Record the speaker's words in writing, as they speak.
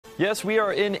Yes, we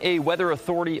are in a Weather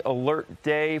Authority alert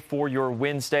day for your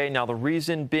Wednesday. Now, the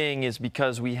reason being is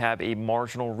because we have a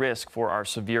marginal risk for our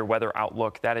severe weather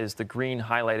outlook. That is the green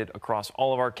highlighted across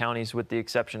all of our counties with the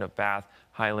exception of Bath,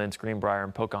 Highlands, Greenbrier,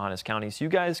 and Pocahontas counties. You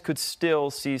guys could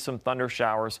still see some thunder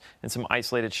showers and some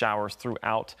isolated showers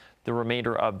throughout the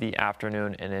remainder of the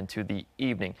afternoon and into the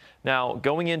evening. Now,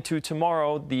 going into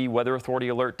tomorrow, the Weather Authority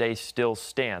alert day still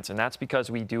stands, and that's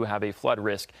because we do have a flood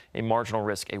risk, a marginal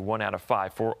risk, a 1 out of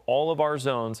 5 for all of our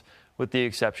zones, with the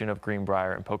exception of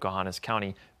Greenbrier and Pocahontas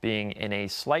County being in a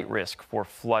slight risk for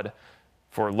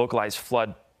localized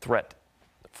flood threats.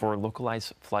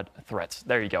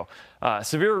 There you go.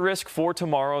 Severe risk for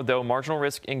tomorrow, though marginal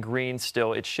risk in green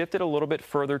still. It shifted a little bit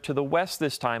further to the west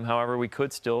this time. However, we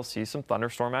could still see some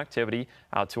thunderstorm activity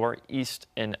out to our east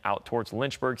and out towards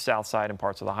Lynchburg, south side, and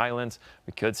parts of the Highlands.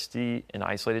 We could see an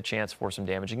isolated chance for some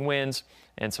damaging winds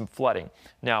and some flooding.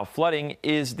 Now, flooding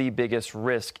is the biggest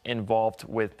risk involved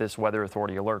with this Weather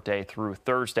Authority alert day through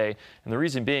Thursday. And the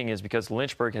reason being is because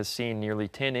Lynchburg has seen nearly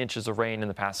 10 inches of rain in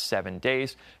the past 7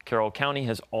 days. Carroll County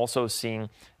has also seen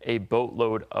a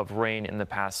boatload of rain in the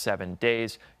past 7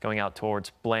 days. Going out towards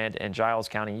Bland and Giles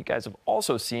County, you guys have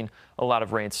also seen a lot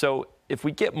of rain. So if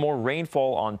we get more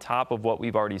rainfall on top of what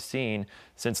we've already seen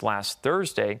since last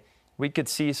Thursday, we could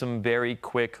see some very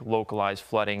quick localized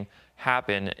flooding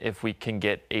happen if we can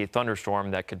get a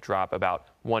thunderstorm that could drop about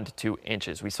 1 to 2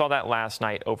 inches. We saw that last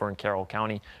night over in Carroll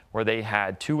County, where they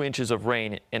had 2 inches of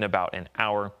rain in about an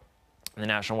hour. The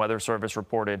National Weather Service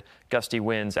reported gusty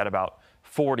winds at about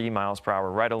 40 miles per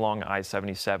hour right along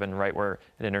I-77, right where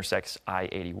it intersects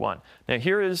I-81. Now,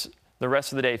 here is the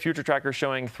rest of the day. Future Tracker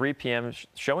showing 3 p.m.,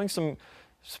 showing some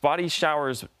spotty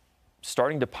showers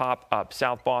starting to pop up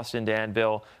South Boston,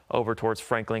 Danville, over towards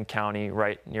Franklin County,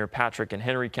 right near Patrick and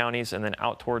Henry counties, and then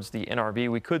out towards the NRV.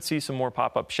 We could see some more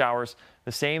pop-up showers.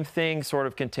 The same thing sort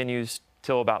of continues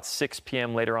till about 6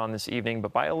 p.m. later on this evening,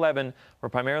 but by 11, we're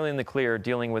primarily in the clear,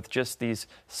 dealing with just these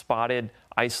spotted,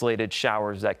 isolated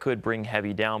showers that could bring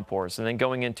heavy downpours. And then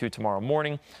going into tomorrow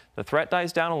morning, the threat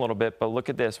dies down a little bit, but look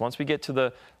at this. Once we get to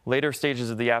the later stages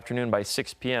of the afternoon by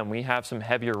 6 p.m., we have some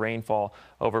heavier rainfall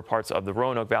over parts of the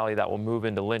Roanoke Valley that will move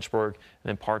into Lynchburg and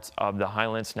then parts of the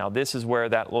Highlands. Now, this is where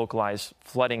that localized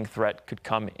flooding threat could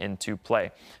come into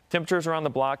play. Temperatures around the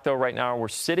block, though, right now we're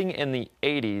sitting in the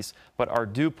 80s, but our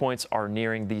dew points are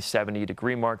nearing the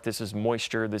 70-degree mark. This is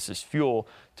moisture. This is fuel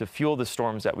to fuel the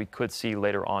storms that we could see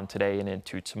later on today and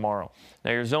into tomorrow.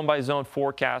 Now, your zone-by-zone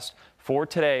forecast for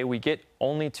today, we get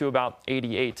only to about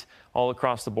 88 all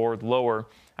across the board, lower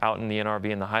out in the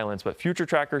NRV and the Highlands. But Future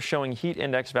Tracker showing heat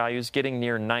index values getting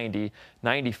near 90,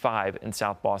 95 in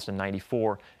South Boston,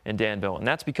 94 in Danville. And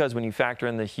that's because when you factor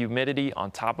in the humidity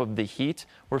on top of the heat,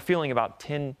 we're feeling about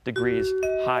 10 degrees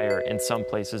higher in some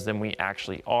places than we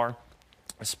actually are,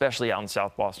 especially out in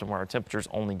South Boston, where our temperatures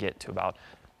only get to about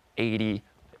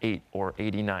 88 or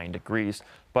 89 degrees.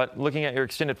 But looking at your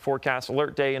extended forecast,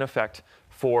 alert day in effect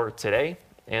for today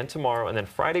and tomorrow, and then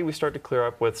Friday we start to clear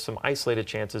up with some isolated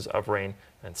chances of rain,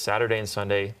 and Saturday and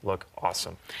Sunday look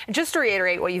awesome. And just to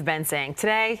reiterate what you've been saying,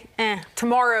 today,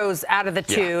 tomorrow's out of the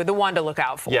two, the one to look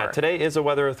out for. Yeah, today is a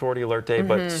Weather Authority alert day,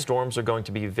 but storms are going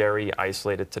to be very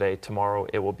isolated today. Tomorrow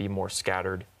it will be more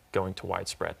scattered, going to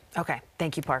widespread. Okay,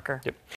 thank you, Parker. Yep.